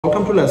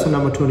Welcome to lesson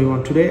number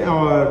 21. Today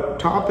our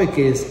topic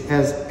is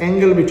as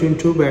angle between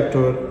two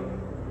vectors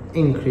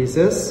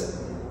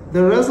increases,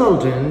 the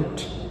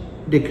resultant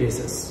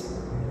decreases.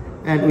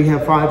 And we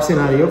have five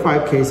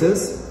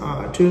cases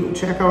to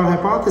check our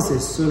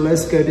hypothesis. So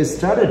let's get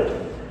started.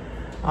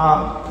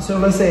 So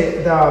let's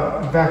say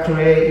the vector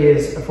A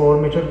is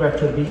 4 meter,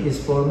 vector B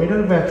is 4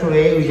 meter. Vector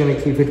A, we're going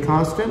to keep it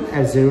constant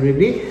at 0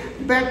 degree.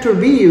 Vector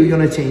B, we're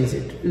going to change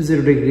it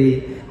 0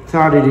 degree,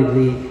 30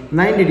 degree,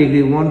 90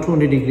 degree,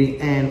 120 degree,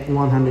 and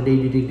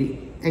 180 degree.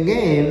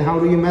 Again, how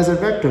do you measure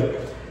vector?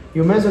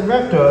 You measure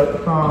vector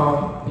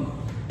from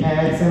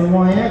x and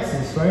y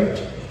axis, right?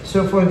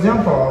 So for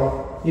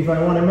example, if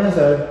I want to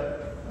measure,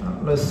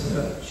 let's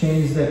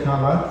change the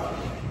color,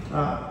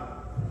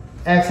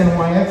 x and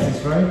y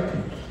axis, right?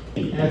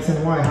 X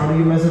and y, how do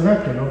you measure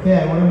vector? Okay,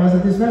 I want to measure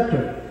this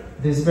vector.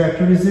 This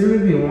vector is 0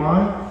 degree.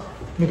 Why?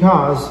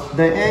 Because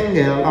the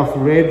angle of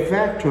red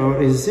vector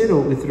is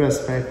 0 with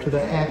respect to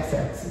the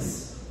x-axis.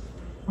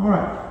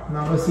 Alright,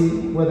 now let's see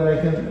whether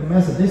I can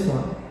measure this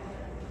one.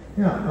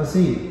 Yeah, let's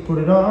see, put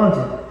it on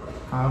origin.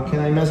 How can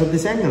I measure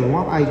this angle?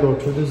 Well, I go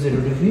to the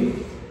 0 degree,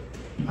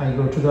 I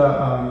go to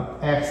the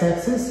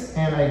x-axis,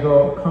 and I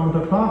go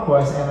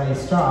counterclockwise, and I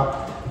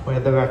stop where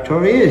the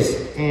vector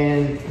is.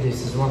 And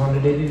this is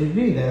 180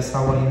 degree. That's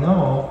how I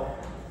know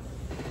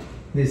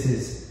this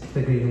is.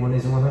 The green one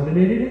is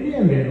 180 degree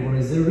and red one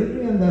is 0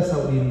 degree, and that's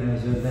how we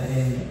measure the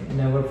angle.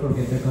 Never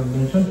forget the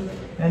convention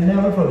and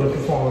never forget to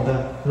follow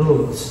the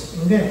rules.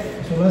 Okay,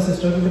 so let's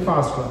start with the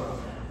first one.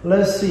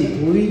 Let's see,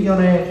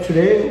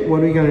 today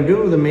what we're gonna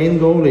do, the main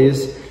goal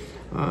is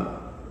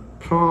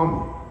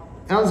from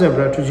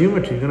algebra to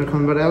geometry. We're gonna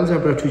convert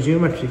algebra to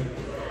geometry.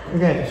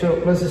 Okay,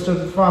 so let's start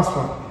with the first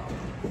one.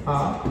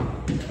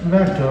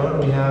 Vector,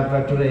 we have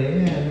vector A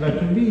and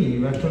vector B.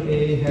 Vector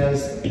A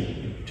has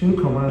two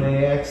common,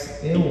 ax,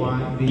 ay,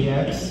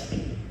 bx,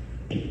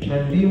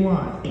 and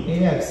by.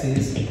 Ax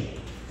is,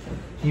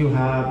 you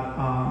have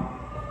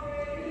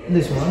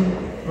this one,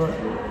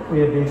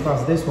 we are doing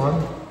first this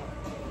one,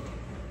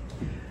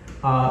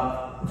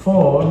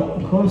 for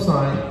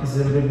cosine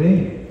 0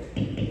 degree,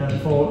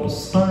 and for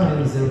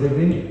sine 0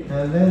 degree,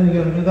 and then we're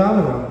going to do the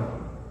other one.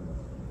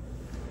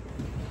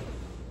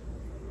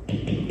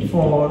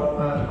 For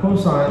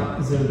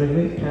cosine 0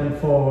 degree, and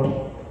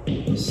for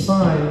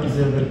sine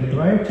 0 degree,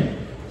 right?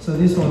 So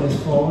this one is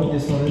 4,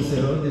 this one is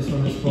 0, this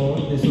one is 4,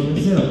 this one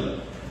is 0.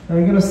 Now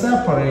we're going to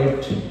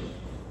separate,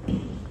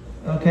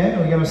 okay,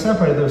 we're going to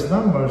separate those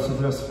numbers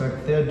with respect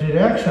to their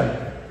direction.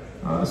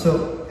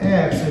 So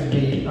x would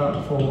be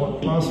 4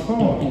 plus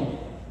 4.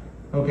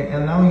 Okay,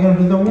 and now we're going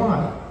to do the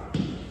y.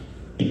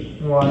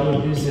 Y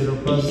would be 0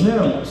 plus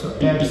 0. So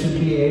x would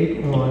be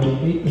 8, y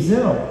would be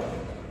 0.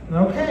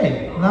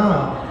 Okay,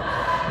 now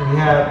we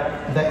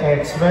have the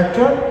x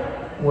vector.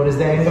 What is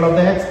the angle of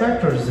the x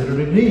vector? 0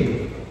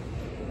 degree.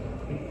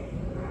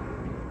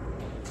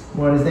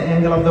 What is the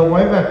angle of the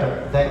y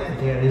vector?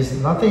 There is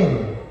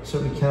nothing, so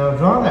we cannot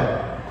draw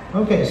that.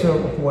 Okay, so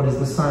what is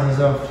the size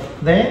of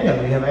the angle?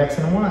 We have x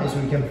and y, so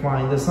we can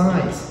find the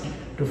size.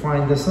 To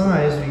find the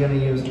size, we're going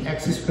to use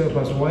x squared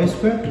plus y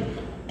squared.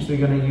 So we're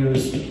going to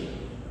use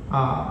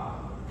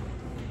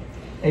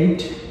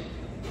 8.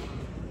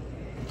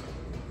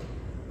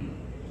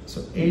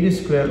 So 8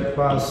 squared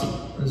plus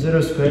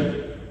 0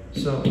 squared.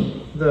 So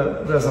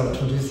the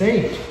resultant is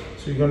 8.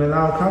 So we're going to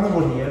now come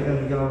over here and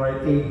we're going to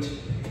write 8.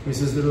 This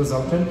is the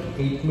resultant,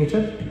 8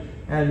 meter.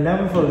 And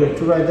never forget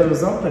to write the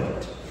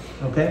resultant.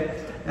 Okay?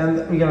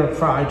 And we're going to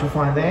try to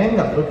find the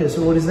angle. Okay,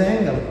 so what is the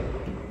angle?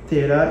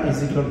 Theta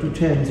is equal to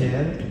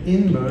tangent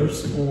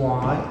inverse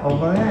y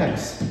over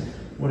x.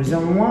 What is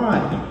on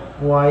y?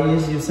 Y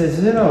is, you say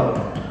 0.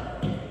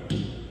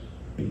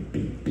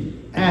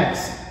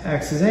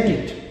 X is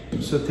 8.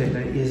 So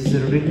theta is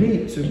 0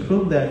 degree. So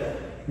prove that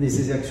this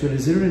is actually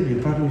 0 degree.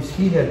 But we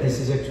see that this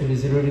is actually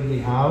 0 degree.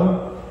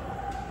 How?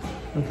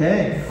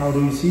 Okay, how do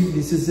we see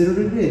this is 0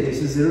 degree?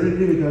 This is 0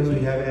 degree because we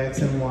have x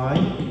and y.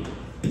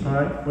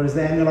 Alright, what is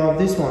the angle of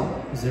this one?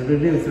 0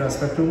 degree with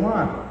respect to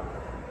what?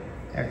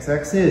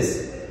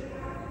 X-axis.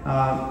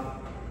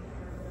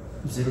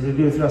 0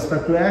 degree with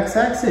respect to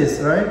x-axis,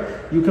 right?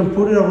 You can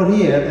put it over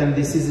here and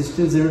this is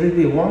still 0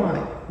 degree.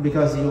 Why?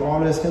 Because you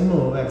always can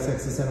move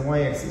x-axis and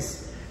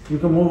y-axis. You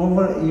can move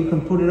over, you can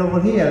put it over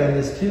here and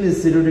it still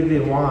is 0 degree.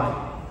 Why?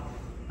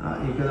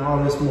 You can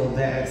always move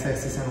the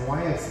x-axis and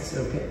y-axis.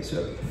 Okay,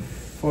 so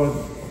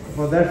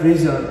for that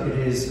reason it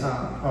is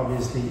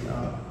obviously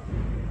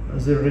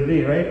 0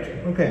 degree, right?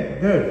 Okay,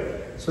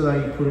 good. So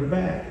now you put it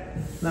back.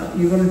 Now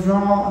you're going to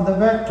draw the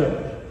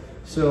vector.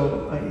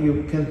 So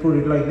you can put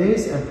it like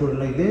this and put it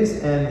like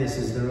this, and this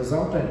is the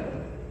resultant.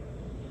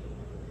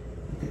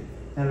 Okay.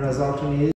 And resultant is